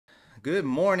Good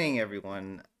morning,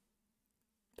 everyone.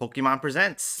 Pokemon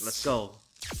Presents. Let's go.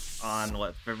 On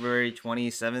what, February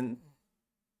 27th?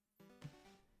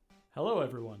 Hello,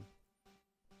 everyone.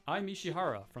 I'm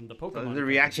Ishihara from the Pokemon The Company.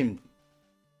 reaction.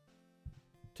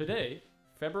 Today,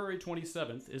 February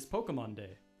 27th, is Pokemon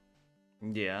Day.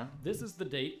 Yeah. This is the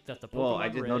date that the Pokemon Well, I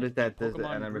just Red noticed that and there's an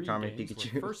Pokemon Green animatronic games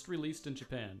Pikachu. were first released in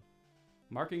Japan,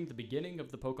 marking the beginning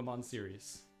of the Pokemon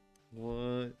series.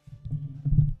 What?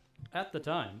 At the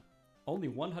time, only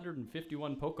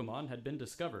 151 Pokemon had been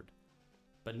discovered,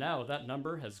 but now that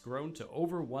number has grown to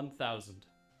over 1,000.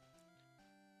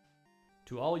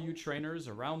 To all you trainers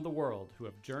around the world who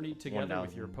have journeyed together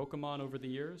with your Pokemon over the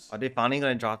years, Are they finally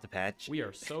gonna drop the patch? we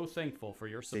are so thankful for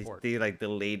your support. They like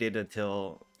delayed it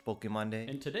until Pokemon Day.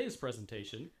 In today's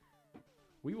presentation,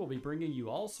 we will be bringing you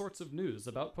all sorts of news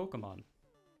about Pokemon.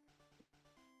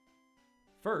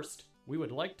 First, we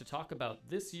would like to talk about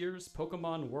this year's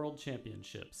Pokemon World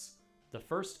Championships, the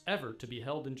first ever to be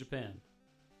held in Japan.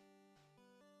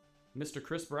 Mr.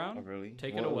 Chris Brown, Oh, really?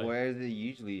 take it away. Where is it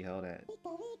usually held at?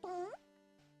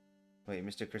 Wait,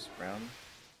 Mr. Chris Brown?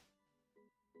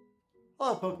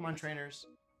 Hello, Pokemon trainers.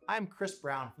 I'm Chris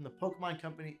Brown from the Pokemon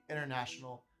Company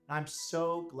International, and I'm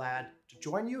so glad to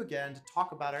join you again to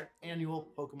talk about our annual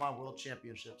Pokemon World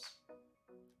Championships.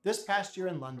 This past year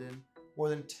in London, more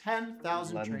than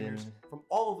 10,000 trainers from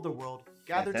all over the world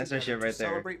gathered together to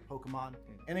celebrate Pokemon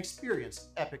and experience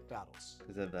epic battles.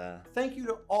 Thank you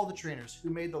to all the trainers who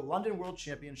made the London World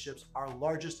Championships our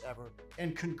largest ever,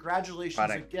 and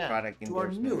congratulations again to our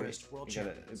newest World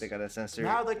Champions. They got a censor.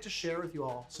 Now I'd like to share with you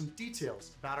all some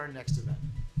details about our next event.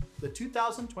 The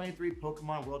 2023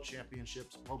 Pokemon World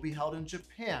Championships will be held in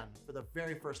Japan for the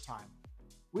very first time.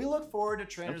 We look forward to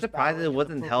trainers. I'm surprised it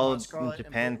wasn't held in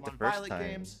Japan the first Violet time.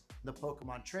 Games, the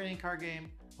Pokemon Trading Card Game,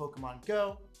 Pokemon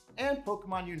Go, and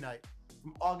Pokemon Unite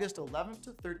from August 11th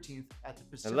to 13th at the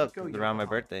Pacifico Look, it's around my Yokohama.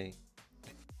 birthday.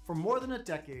 For more than a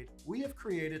decade, we have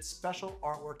created special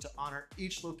artwork to honor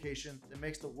each location that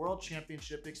makes the World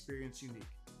Championship experience unique.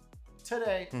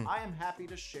 Today, I am happy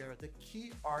to share the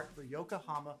key art for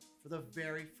Yokohama for the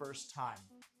very first time.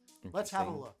 Let's have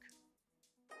a look.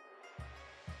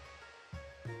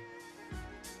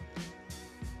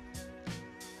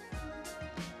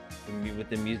 With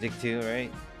the music too,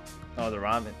 right? Oh, the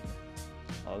ramen.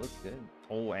 Oh, it looks good.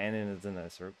 Oh, Anon is in a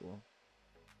circle.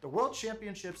 The World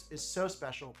Championships is so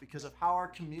special because of how our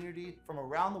community from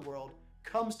around the world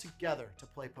comes together to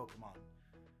play Pokemon.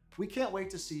 We can't wait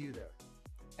to see you there.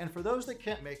 And for those that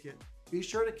can't make it, be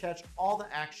sure to catch all the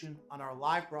action on our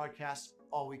live broadcasts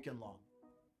all weekend long.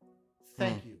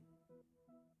 Thank you.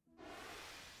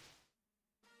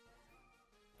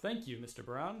 Thank you, Mr.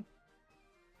 Brown.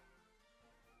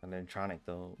 An animatronic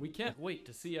though. We can't wait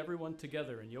to see everyone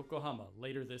together in Yokohama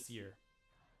later this year.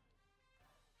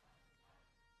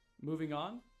 Moving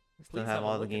on, Still have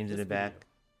all the games in the back.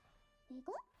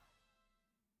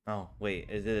 Oh, wait,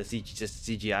 is it a just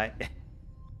CGI?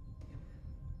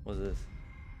 What's this?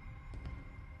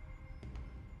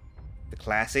 The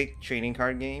classic trading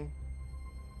card game?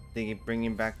 They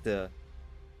bringing back the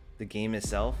game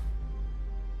itself?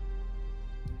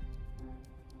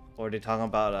 Or are they talking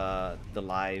about the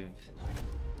live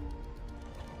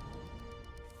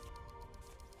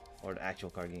or the actual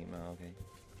card game? Oh, okay.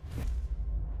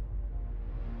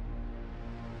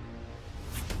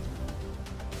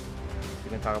 We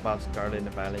can talk about Scarlet and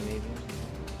Violet maybe.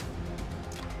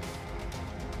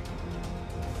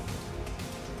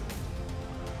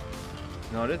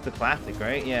 No, this is the classic,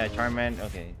 right? Yeah, Charmander.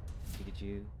 Okay,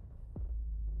 Pikachu.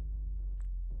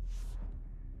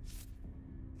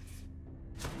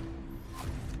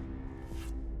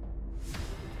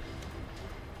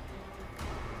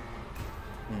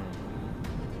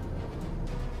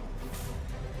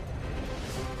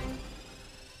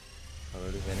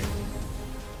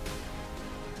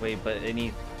 Wait, but it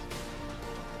needs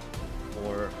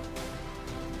 4.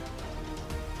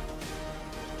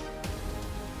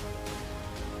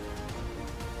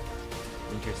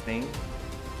 Interesting.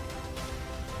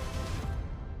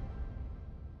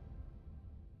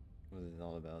 What is it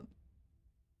all about?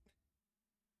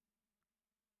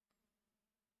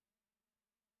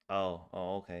 Oh,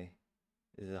 okay.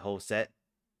 Is it a whole set?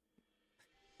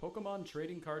 Pokemon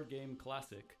Trading Card Game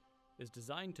Classic is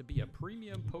designed to be a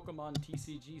premium Pokemon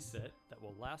TCG set that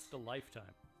will last a lifetime.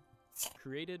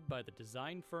 Created by the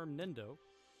design firm Nintendo,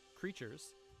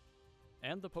 Creatures,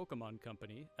 and the Pokemon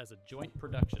Company as a joint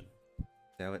production.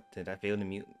 Did I fail to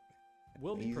mute?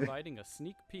 We'll be providing a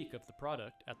sneak peek of the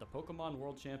product at the Pokemon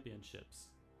World Championships,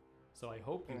 so I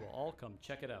hope you will all come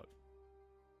check it out.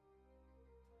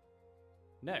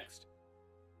 Next,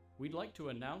 we'd like to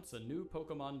announce a new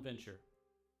Pokemon venture.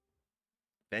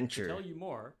 Venture. To tell you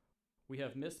more, we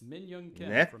have Miss Min Young Kim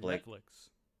from Netflix. Netflix.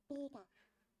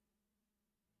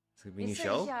 It's gonna be a new Mr.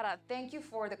 show? Ishihara, thank you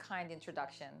for the kind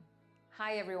introduction.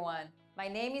 Hi everyone, my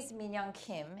name is Min-young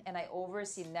Kim and I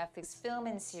oversee Netflix film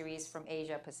and series from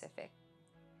Asia Pacific.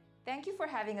 Thank you for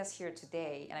having us here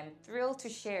today, and I'm thrilled to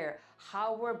share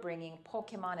how we're bringing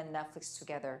Pokemon and Netflix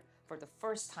together for the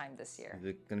first time this year. Is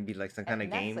it gonna be like some kind of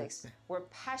game? At Netflix, we're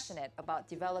passionate about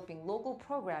developing local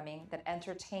programming that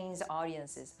entertains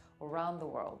audiences around the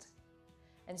world.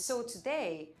 And so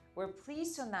today, we're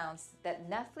pleased to announce that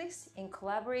Netflix, in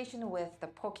collaboration with the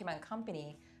Pokemon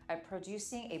Company, are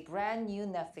producing a brand new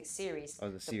Netflix series, Oh,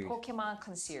 the series. Pokemon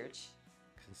Concierge.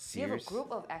 We have a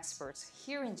group of experts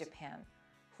here in Japan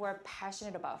who are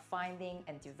passionate about finding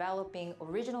and developing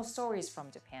original stories from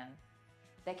Japan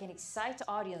that can excite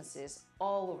audiences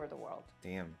all over the world.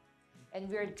 Damn. And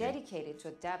we are dedicated to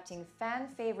adapting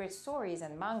fan-favorite stories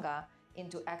and manga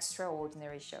into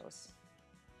extraordinary shows.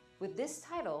 With this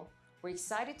title, we're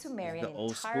excited to marry an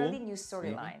entirely new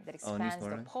storyline that expands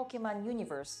the Pokemon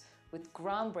universe with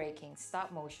groundbreaking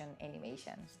stop-motion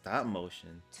animation. Stop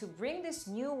motion. To bring this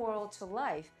new world to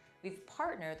life, we've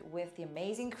partnered with the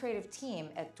amazing creative team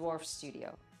at Dwarf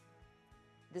Studio.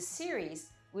 The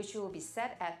series, which will be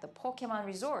set at the Pokemon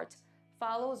Resort,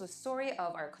 follows the story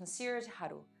of our concierge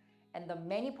Haru and the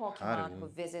many Pokemon who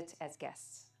visit as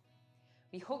guests.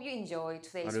 We hope you enjoy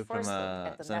today's first look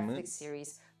at the Netflix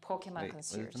series Pokemon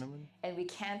Concierge, and we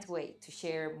can't wait to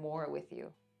share more with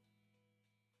you.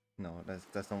 No,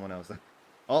 that's someone else.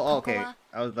 Oh, okay.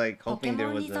 I was like hoping there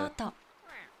was a...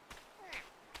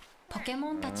 ポケ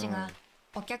モンたちが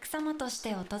お客様とし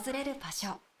て訪れる場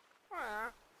所。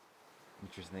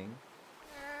Interesting.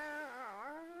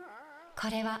 こ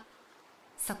れは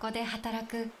そこで働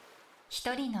く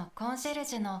一人のコンシェル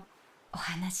ジュのお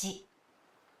話。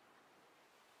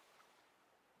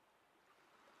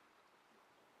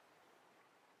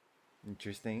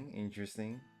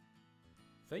Interesting.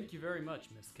 Thank you very much,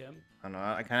 Miss Kim. I don't know.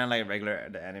 I kind of like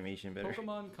the animation better.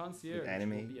 Pokemon Concierge anime.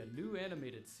 will be a new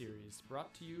animated series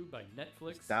brought to you by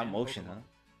Netflix. Stop and motion, Pokemon.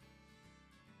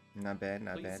 huh? Not bad.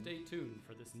 Please stay tuned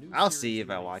for this new I'll series see if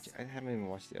I release. watch it. I haven't even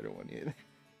watched the other one yet.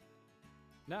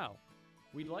 Now,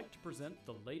 we'd like to present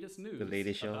the latest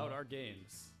news show about our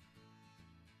games.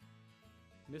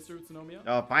 Mr. Utsunomiya?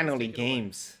 Oh, finally, take it away.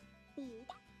 games.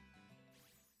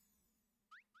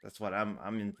 That's what I'm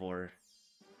in for.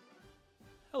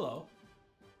 Hello,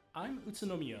 I'm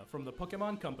Utsunomiya from the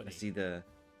Pokemon Company. I see the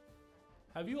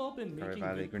Have you all been making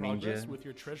good progress with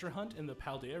your treasure hunt in the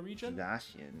Paldea region?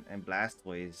 Zacian and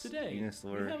Blastoise. Today,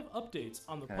 Venusaur, we have updates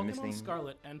on the kinda Pokemon missing.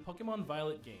 Scarlet and Pokemon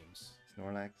Violet games.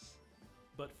 Snorlax.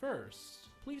 But first,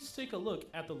 please take a look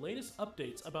at the latest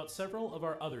updates about several of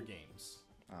our other games.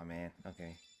 Oh man,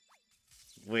 okay.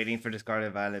 Waiting for the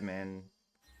Scarlet Violet, man.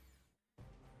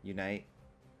 Unite.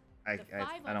 I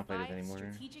don't play this anymore.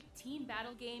 Strategic team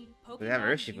battle game Pokemon They have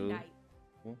Urshifu. Unite.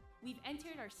 Cool. We've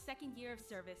entered our second year of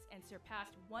service and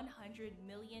surpassed 100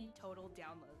 million total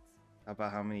downloads. How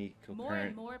about how many More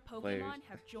and concurrent more Pokemon players?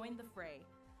 have joined the fray,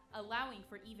 allowing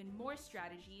for even more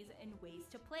strategies and ways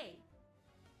to play.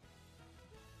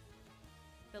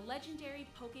 The legendary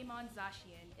Pokemon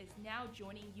Zacian is now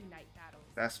joining Unite battles.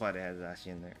 That's why they had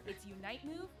Zacian there. Its Unite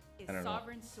move is I don't know.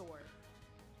 Sovereign Sword.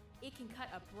 It can cut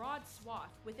a broad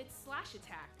swath with its slash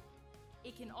attack.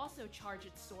 It can also charge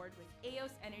its sword with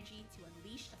Eos energy to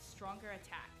unleash a stronger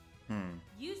attack.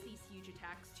 Use these huge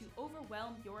attacks to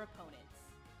overwhelm your opponents.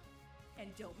 And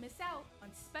don't miss out on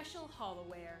special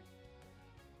Hollowware.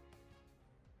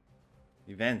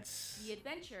 Events. The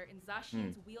adventure in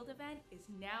Zacian's Wheeled event is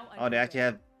now Oh, they actually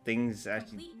underway. have things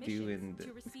actually Complete do in missions the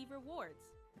to receive rewards.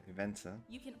 events, huh?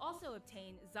 You can also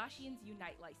obtain Zacian's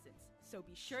Unite license, so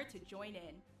be sure to join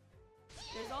in.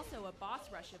 There's also a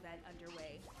boss rush event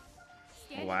underway.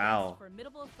 Stand Wow. against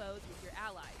formidable foes with your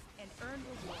allies and earn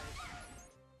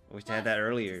rewards. I wish I had that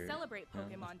earlier. To celebrate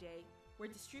Pokemon Day, we're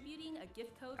distributing a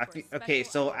gift code I for feel, a okay,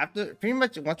 special so offer. after pretty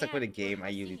much once I quit a And game, we're I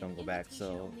usually hosting don't go an back. So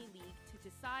invitation-only league to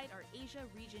decide our Asia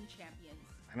region champions.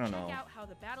 I don't know. Check out how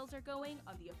the battles are going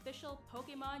on the official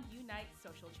Pokemon Unite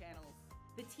social channels.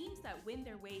 The teams that win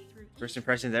their way through First each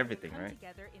impressions, region everything, will come right?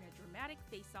 together in a dramatic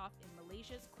face-off in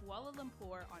Malaysia's Kuala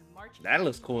Lumpur on March That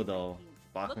looks 18th cool, and though.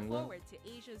 19th. Box Look and glove. forward to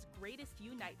Asia's greatest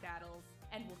Unite battles,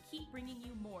 and we'll keep bringing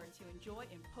you more to enjoy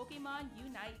in Pokemon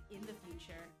Unite in the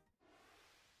future.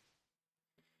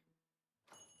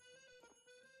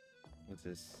 what's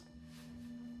this?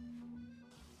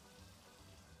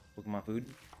 Pokemon food.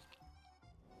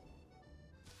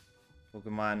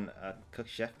 Pokemon cook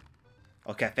chef.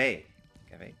 Oh, cafe.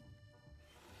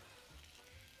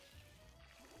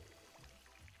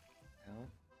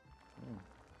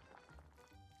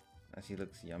 She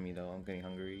looks yummy though. I'm getting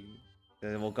hungry.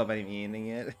 I woke up, I didn't eat anything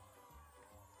yet.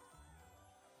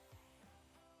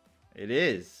 It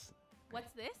is.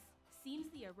 What's this?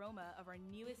 Seems the aroma of our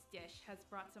newest dish has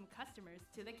brought some customers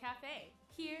to the cafe.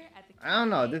 Here at the cafe, I don't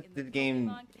know. This game.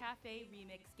 Pokemon Cafe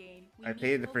Remix game, I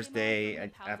played it the first day.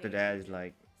 After that, it's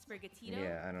like. Sprigatito,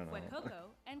 Yeah, I don't know.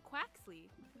 Fuecoco, and Quaxley.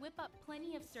 Whip up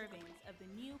plenty of servings of the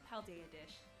new Paldea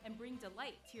dish and bring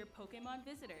delight to your Pokemon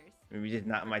visitors. Maybe just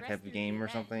not my type of game or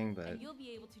something, but. And you'll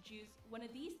be able to choose one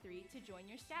of these three to join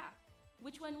your staff.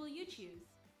 Which one will you choose?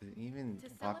 Is it even To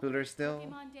popular celebrate still?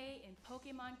 Pokemon Day in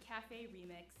Pokemon Cafe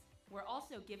Remix, we're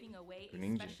also giving away a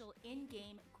Greninja. special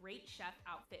in-game Great Chef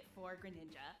outfit for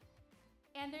Greninja.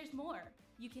 And there's more.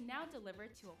 You can now deliver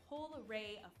to a whole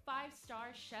array of 5-star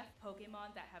chef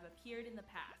Pokemon that have appeared in the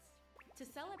past. To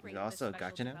celebrate this also a special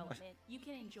gacha now? development, you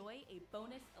can enjoy a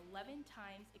bonus 11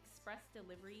 times express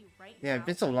delivery right Yeah, now. it's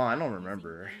been so long, I don't using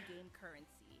remember. in-game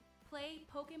currency. Play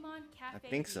Pokemon Cafe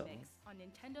think so. Remix on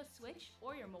Nintendo Switch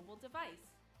or your mobile device.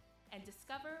 And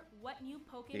discover what new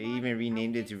Pokemon They even and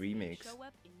renamed it to outfits may Remix. show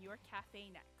up in your cafe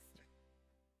next.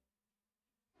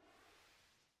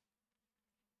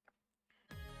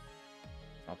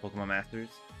 Oh, Pokemon Masters?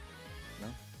 No?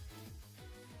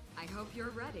 I hope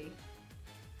you're ready.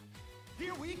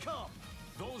 Here we come!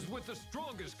 Those with the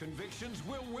strongest convictions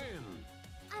will win!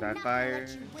 Sapphire.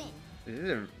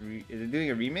 Is it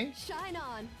doing a remake? Shine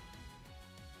on.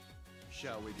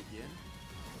 Shall we begin?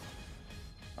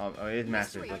 Oh, it is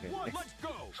Masters. Mystery. Okay. Let's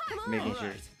go! Making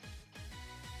sure.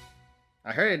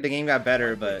 I heard the game got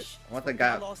better, but once I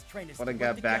got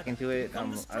back into it,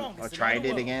 I tried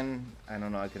it again. I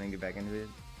don't know. I couldn't get back into it.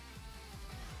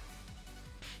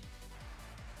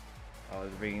 Oh,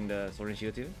 it's bringing the Sword and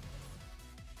Shield too.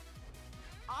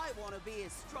 I want to be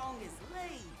as strong as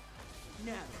Lee.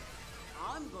 No,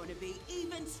 I'm going to be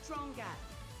even stronger.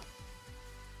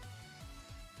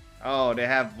 Oh, they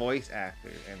have voice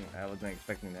actors, and I wasn't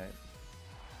expecting that.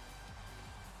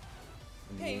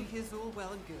 Pink is all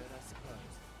well and good, I suppose.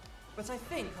 But I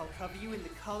think I'll cover you in the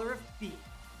color of beef.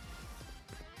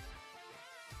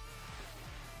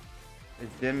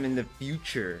 It's them in the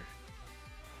future.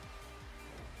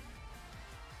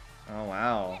 Oh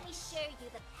wow. Let me show you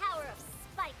the power of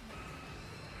Spike.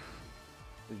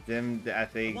 It's them. I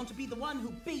think. I want to be the one who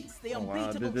beats the Oh, wow.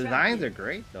 unbeatable The designs champion. are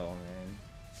great though,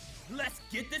 man. Let's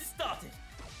get this started.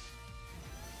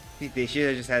 See, they should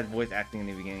have just had voice acting in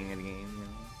the beginning of the game. You know?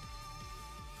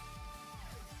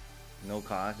 No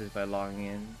cost just by logging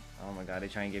in. Oh my god, they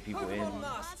try and get people in.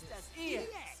 Masters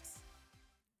EX.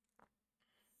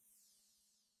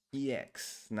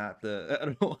 EX, not the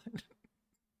other one.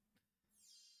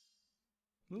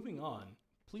 Moving on,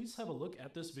 please have a look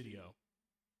at this video.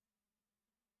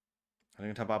 Are we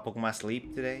gonna talk about Pokemon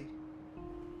Sleep today?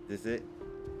 This is it?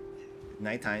 It's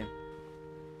nighttime.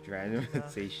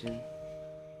 Dramatization.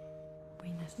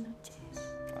 Buenas noches.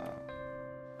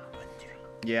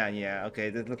 Yeah, okay,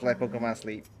 this looks like Pokemon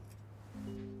Sleep.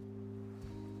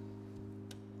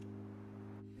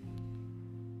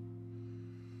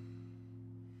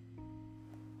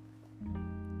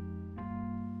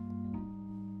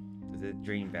 Does it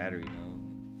drain battery? No.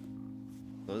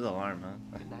 So it's an alarm,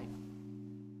 huh? Good night.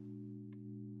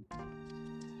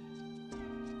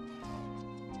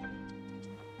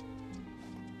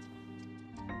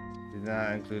 Does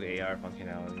not include AR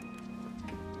functionality.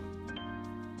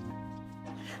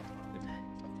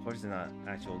 Of course, it's not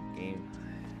actual game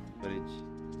footage.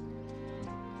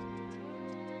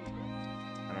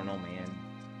 I don't know, man.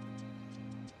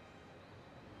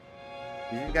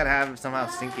 You just gotta have somehow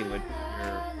sync it with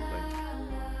your like.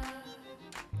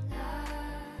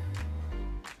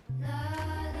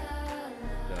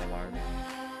 The alarm.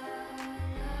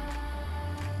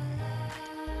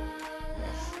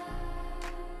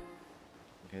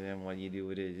 Okay, then what do you do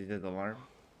with it? Is it the alarm?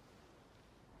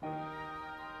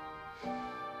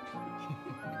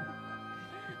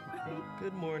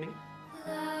 Good morning.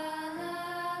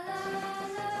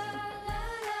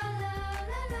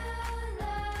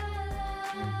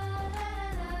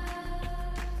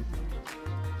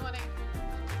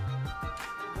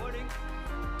 Morning.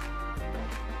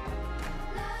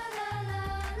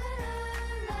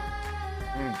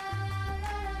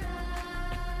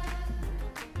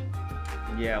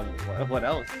 Yeah, what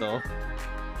else though?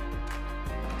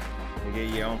 You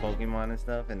get your own Pokemon and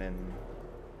stuff, and then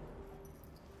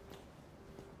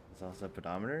it's also a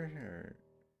pedometer, or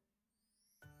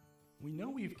We know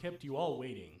we've kept you all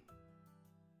waiting,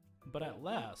 but at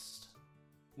last,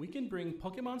 we can bring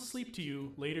Pokemon Sleep to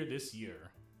you later this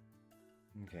year.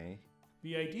 okay.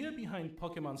 The idea behind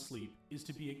Pokemon Sleep is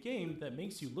to be a game that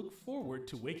makes you look forward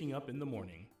to waking up in the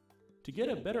morning. To get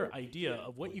a better idea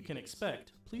of what you can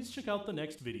expect, please check out the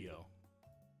next video.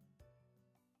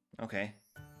 Okay.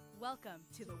 Welcome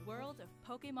to the world of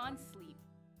Pokemon Sleep.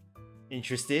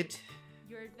 Interested?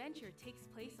 Your adventure takes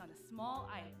place on a small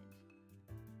island.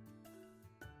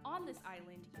 On this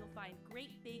island, you'll find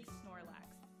great big Snorlax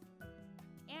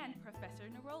and Professor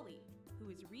Neroli, who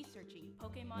is researching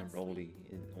Pokemon Neroli.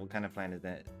 Sleep. What kind of plant is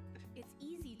that? It's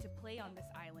easy to play on this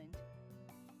island.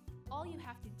 All you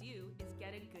have to do is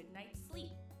get a good night's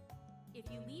sleep. If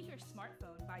you leave your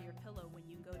smartphone by your pillow when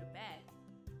you go to bed,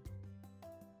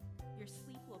 your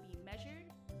sleep will be measured,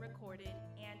 recorded,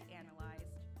 and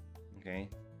analyzed. Okay.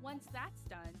 Once that's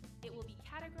done, it will be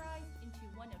categorized into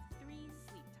one of 3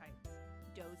 sleep types: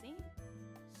 dozing,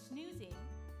 snoozing,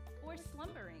 or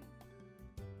slumbering.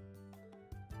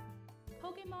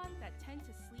 Pokemon that tend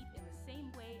to sleep in the same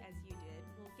way as you did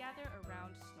will gather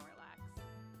around Snorlax.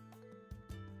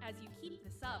 As you keep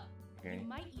this up, you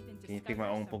might even Can you discover pick my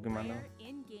own some Pokemon rare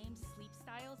in-game sleep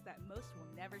styles that most will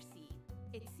never see.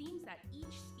 It seems that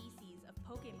each species of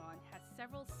Pokemon has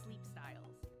several sleep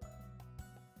styles.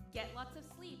 Get lots of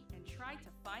sleep and try to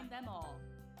find them all.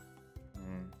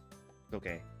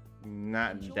 Okay.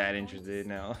 Not Enjoy that going to interested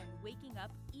sleep now. And waking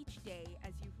up each day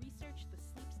as you research the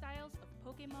sleep styles of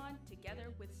Pokemon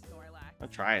together with Snorlax. I'll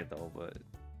try it though, but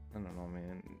I don't know,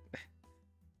 man.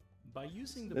 By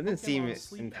using the Doesn't seem Pokemon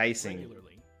Sleep app enticing.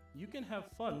 regularly, you can have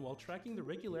fun while tracking the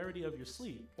regularity of your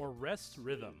sleep or rest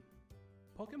rhythm.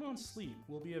 Pokemon Sleep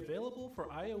will be available for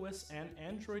iOS and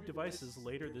Android devices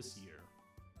later this year.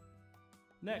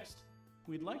 Next,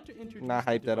 we'd like to introduce Not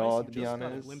the hyped at all, device to you be just got a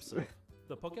honest. glimpse of,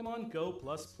 the Pokemon Go++. Go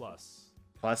plus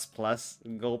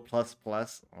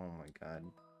plus. Oh my god.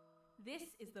 This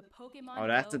is the Pokemon Oh,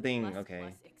 that's Go the thing. Plus Okay.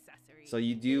 Plus accessory. So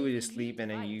you do It your is a new sleep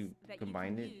and then you device that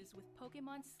combine you it. can use with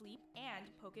Pokemon Sleep and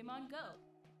Pokemon Go.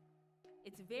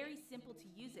 It's very simple to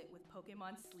use it with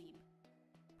Pokemon Sleep.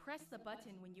 Press the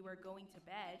button when you are going to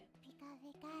bed,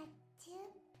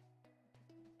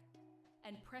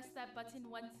 and press that button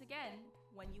once again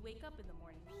when you wake up in the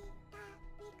morning.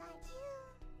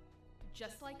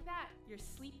 Just like that, your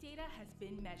sleep data has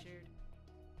been measured.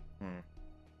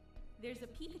 There's a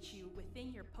Pikachu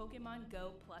within your Pokemon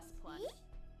Go++.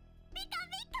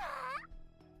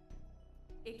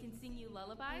 It can sing you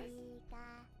lullabies,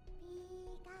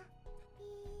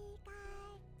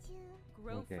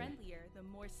 grow friendlier the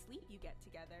more sleep you get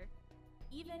together,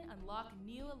 even unlock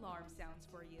new alarm sounds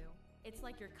for you. It's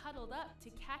like you're cuddled up to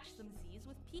catch some Z's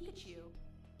with Pikachu.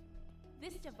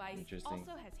 This device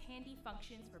also has handy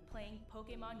functions for playing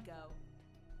Pokemon Go.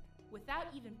 Without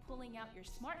even pulling out your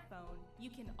smartphone, you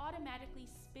can automatically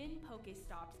spin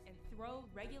Pokestops and throw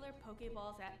regular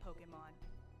Pokeballs at Pokemon.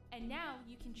 And now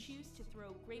you can choose to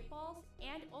throw Great Balls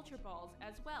and Ultra Balls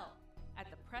as well at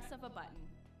the press of a button.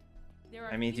 There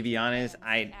are I mean, to be honest,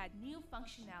 I add new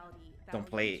functionality that don't will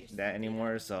play use your that sleep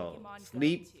anymore, data so Pokemon Go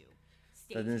sleep too.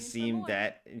 Stay doesn't tuned for seem more.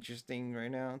 that interesting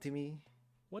right now to me.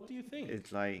 What do you think?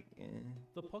 It's like,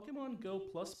 The Pokemon Go++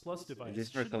 device Is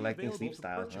this for should collecting be available sleep for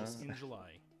styles, purchase huh? in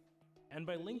July. And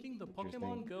by linking the Interesting.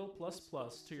 Pokemon Go++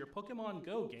 to your Pokemon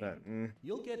Go game, But,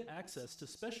 you'll get access to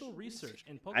special research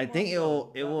in Pokemon I think it Go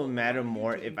will that will matter allow you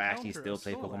more to if I actually encounter still a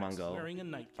play Pokemon Snorlax Go, wearing a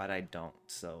nightcap. but I don't.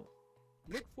 So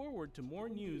Look forward to more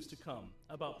news to come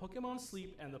about Pokemon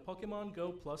Sleep and the Pokemon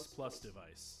Go++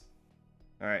 device.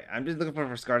 all right, I'm just looking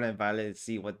for Scarlet and Violet to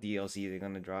see what DLC they're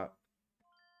gonna drop.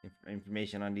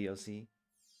 Information on DLC.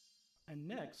 And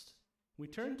next, we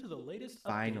turn to the latest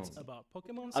Finally. updates about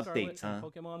Pokemon Scarlet Updates, and huh?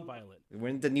 Pokemon Violet. We're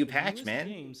in the new The patch, newest man.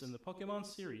 games in the Pokemon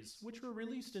series, which were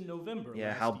released in November. Yeah,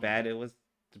 last how year. bad it was.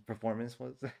 The performance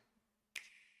was. All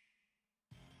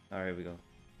right, here we go.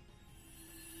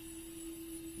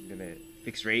 Gonna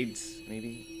fix raids,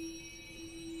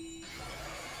 maybe.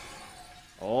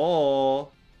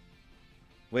 Oh,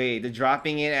 wait, they're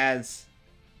dropping it as.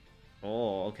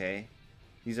 Oh, okay.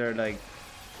 These are like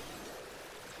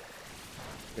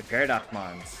the Paradox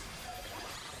Mons.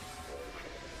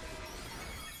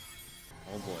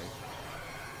 Oh boy.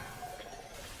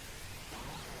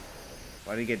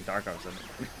 Why did it get dark all of a sudden?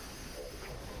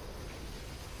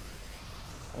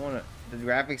 I wanna. The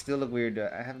graphics still look weird.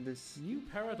 I have this. New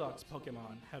Paradox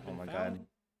Pokemon have been Oh my found god.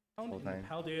 Full in the time.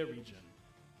 Paldea region.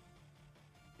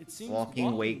 It seems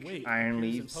Walking Wake, Iron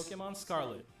appears Leaves. in Pokemon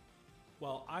Scarlet,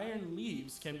 while Iron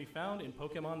Leaves can be found in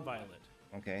Pokemon Violet.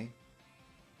 Okay.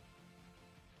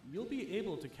 You'll be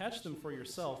able to catch them for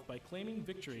yourself by claiming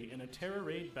victory in a Terra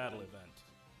Raid battle event.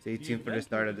 Stay tuned for the event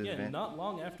start will of this begin event. not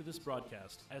long after this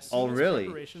broadcast, as Oh, soon as really?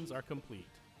 preparations are complete.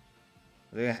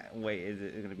 Wait, is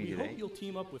it gonna be We today? hope you'll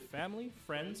team up with family,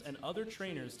 friends, and other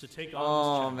trainers to take on this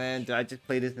Oh challenge. man, do I just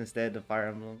play this instead of Fire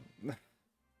Emblem?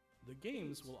 The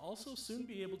games will also soon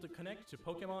be able to connect to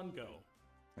Pokemon Go.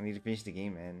 I need to finish the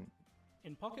game, man.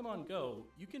 In Pokemon Go,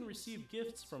 you can receive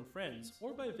gifts from friends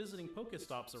or by visiting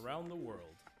Pokestops around the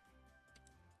world.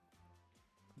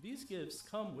 These gifts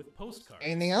come with postcards.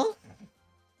 Anything else?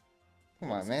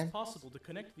 Come on, man. It's possible to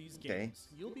connect these games.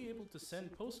 You'll be able to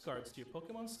send postcards to your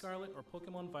Pokemon Scarlet or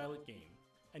Pokemon Violet game,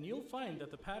 and you'll find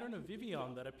that the pattern of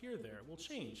Vivillon that appear there will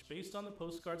change based on the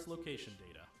postcard's location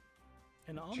data.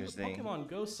 And on the Pokemon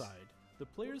Go side, the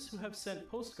players who have sent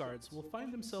postcards will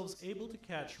find themselves able to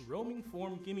catch roaming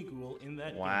form Gimmighoul in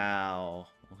that game. Wow.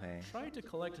 Okay. Try to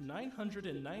collect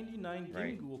 999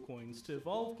 Gimmighoul coins to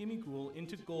evolve Gimmighoul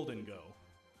into Golden Go.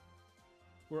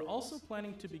 We're also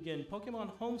planning to begin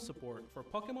Pokemon Home support for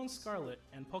Pokemon Scarlet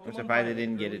and Pokemon I'm surprised Violet they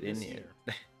didn't get it in yet.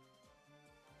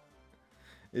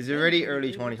 It's already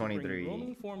early 2023.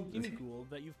 Roaming form Gimmighoul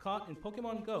that you've caught in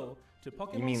Pokemon Go to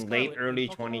Pokemon You mean Scarlet late early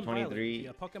and Pokemon 2023?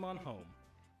 Violet via Pokemon Home.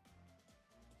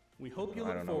 We hope you I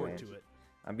look don't know, forward man. to it.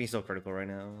 I'm being so critical right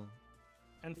now.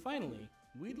 And finally,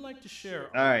 we'd like to share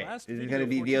All our right, last is it video gonna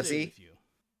be for today DLC? with you.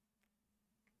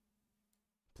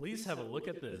 Please have a look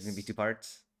at this. It's gonna be 2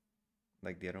 parts,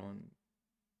 like the other one.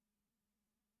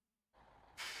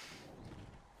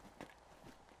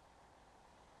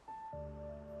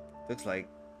 Looks like,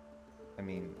 I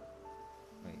mean,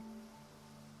 wait,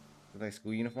 looks like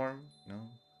school uniform? No,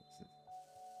 what's it?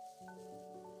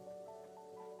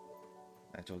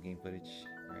 Actual game footage,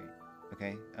 right?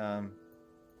 Okay.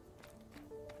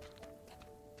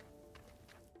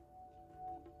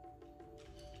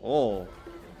 Oh,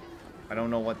 I don't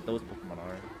know what those Pokemon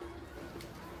are.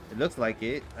 It looks like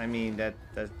it. I mean, that's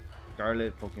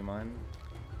Scarlet Pokemon.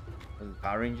 Those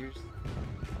Power Rangers.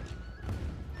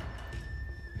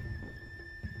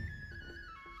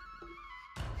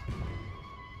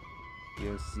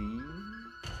 DLC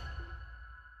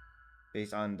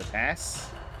based on the past.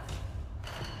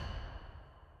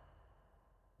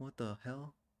 What the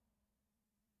hell?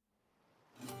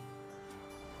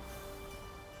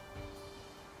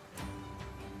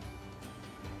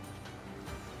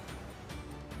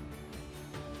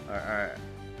 Alright,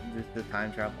 this is the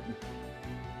time travel.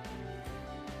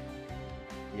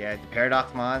 Yeah, the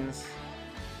Paradox Mons.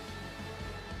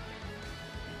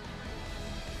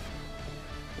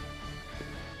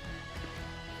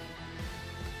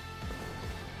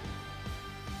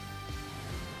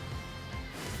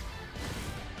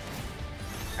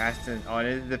 Past and oh,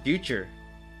 this is the future.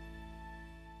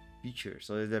 Future.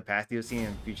 So is there past DLC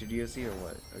and future DLC or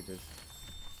what? Or just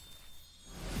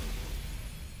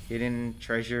hidden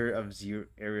treasure of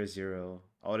Area Zero?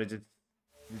 Oh, they're just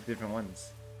different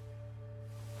ones.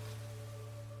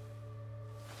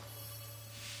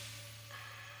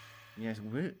 Yes,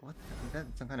 weird. What the hell? Is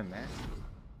that some kind of mask?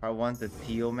 Part 1, the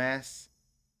teal mask.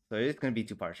 So it's gonna be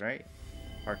 2 parts, right?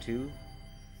 Part 2.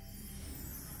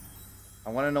 I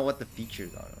want to know what the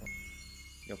features are.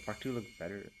 Yo, part 2 looks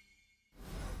better.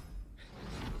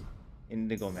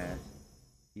 Indigo mask.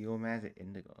 Teal mask and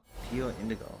indigo. Teal and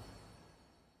indigo.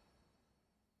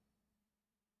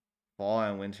 Fall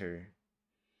and winter.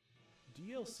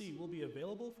 DLC will be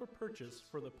available for purchase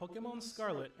for the Pokemon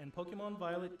Scarlet and Pokemon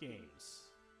Violet games.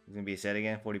 It's gonna be a set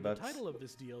again, 40 bucks. The title of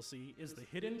this DLC is The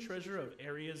Hidden Treasure of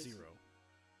Area Zero.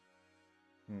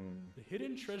 The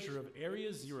Hidden Treasure of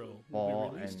Area Zero will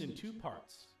be released in 2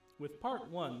 parts, with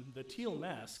Part 1, the Teal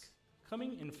Mask,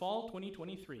 coming in fall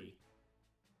 2023.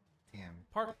 Damn.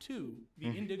 Part 2, the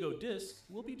Indigo Disc,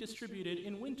 will be distributed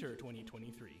in winter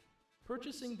 2023.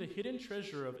 Purchasing the Hidden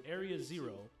Treasure of Area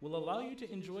Zero will allow you to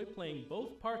enjoy playing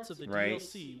both parts of the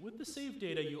DLC with the save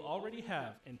data you already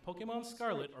have in Pokemon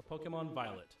Scarlet or Pokemon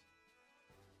Violet.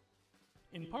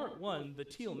 In Part 1, the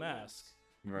Teal Mask,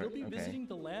 you'll be visiting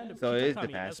the land of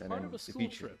Kitakami as part of a school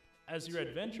trip, as your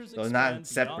adventures expand beyond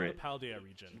the Paldea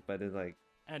region. But it's like...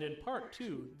 And in Part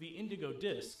 2, the Indigo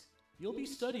Disc, you'll be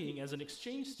studying as an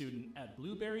exchange student at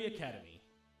Blueberry Academy.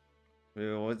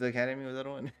 Wait, what was the academy? Was that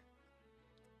one?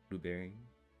 Blueberry.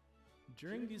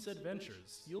 During these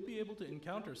adventures, you'll be able to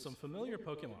encounter some familiar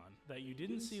Pokemon that you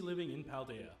didn't see living in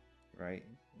Paldea. Right.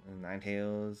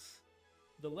 Ninetales.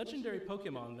 The legendary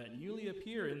Pokemon that newly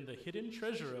appear in the Hidden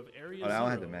Treasure of Area Zero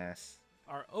I had the mask.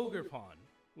 Are Ogerpon,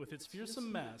 with its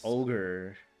fearsome mask,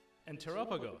 Ogre, and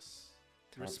Terapagos,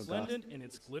 resplendent in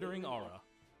its glittering aura.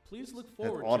 Please look That's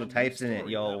forward all to the types in it,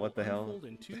 story yo. that What the will hell? unfold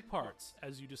in 2 parts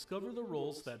as you discover the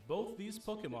roles that both these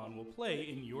Pokemon will play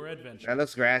in your adventure. That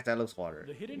looks grass. That looks water.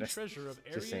 The Hidden Treasure of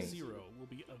Area saying. Zero will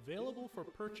be available for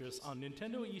purchase on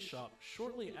Nintendo eShop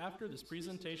shortly after this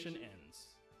presentation ends.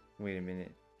 Wait a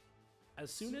minute.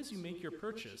 As soon as you make your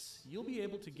purchase, you'll be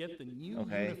able to get the new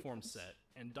uniform set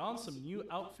and don some new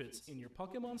outfits in your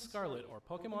Pokemon Scarlet or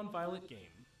Pokemon Violet game.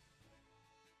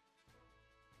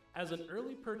 As an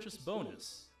early purchase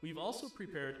bonus, we've also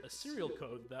prepared a serial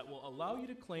code that will allow you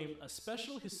to claim a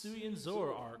special Hisuian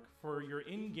Zoroark for your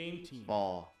in-game team.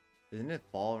 Fall. Isn't it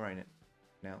fall right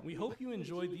now? We hope you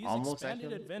enjoy these Almost expanded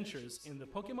actually. adventures in the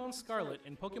Pokemon Scarlet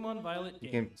and Pokemon Violet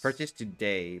You games. can purchase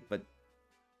today, but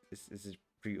is it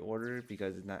pre-order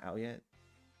because it's not out yet?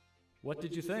 What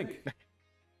did you think?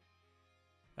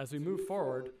 As we move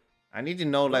forward, I need to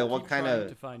know like we'll what keep kind trying of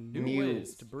to find new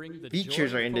ways to bring the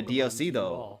features joy are of in the Pokemon to DLC you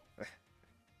though. all.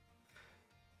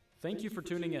 Thank you for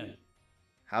tuning in.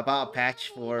 How about a patch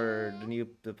for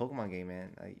the Pokemon game,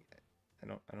 man? I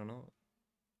don't know.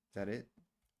 Is that it?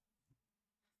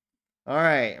 All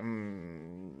right.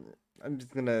 I'm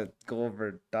just gonna go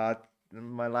over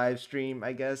my live stream,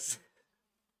 I guess.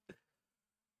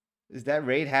 Is that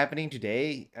raid happening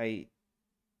today? I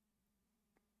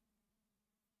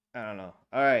don't know.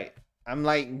 All right. I'm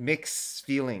like mixed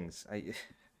feelings.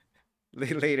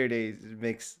 Later days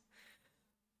mixed.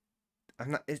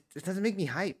 I'm not. It doesn't make me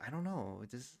hype. I don't know.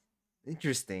 It's just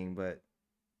interesting, but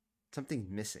something's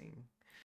missing.